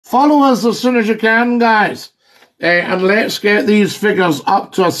Follow us as soon as you can, guys, and let's get these figures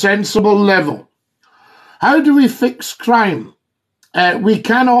up to a sensible level. How do we fix crime? We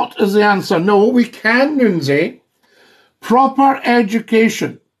cannot is the answer. No, we can, Lindsay. Proper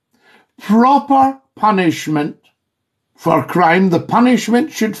education, proper punishment for crime. The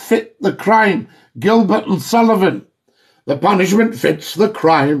punishment should fit the crime. Gilbert and Sullivan. The punishment fits the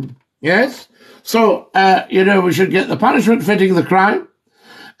crime. Yes? So, we should get the punishment fitting the crime.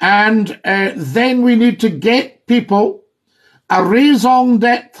 And then we need to get people a raison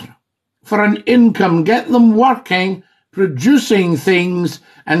d'etre for an income, get them working, producing things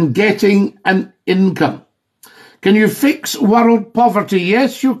and getting an income. Can you fix world poverty?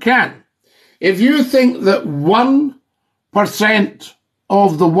 Yes, you can. If you think that 1%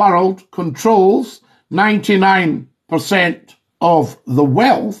 of the world controls 99% of the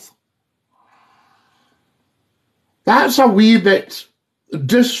wealth, that's a wee bit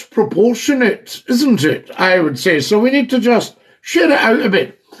disproportionate, isn't it? I would say. So we need to just share it out a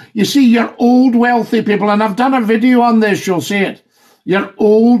bit. You see, your old wealthy people, and I've done a video on this, you'll see it. Your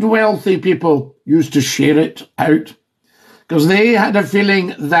old wealthy people used to share it out because they had a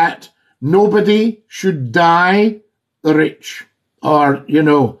feeling that nobody should die rich or,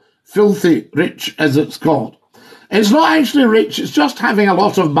 filthy rich, as it's called. It's not actually rich, it's just having a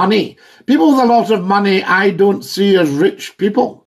lot of money. People with a lot of money I don't see as rich people.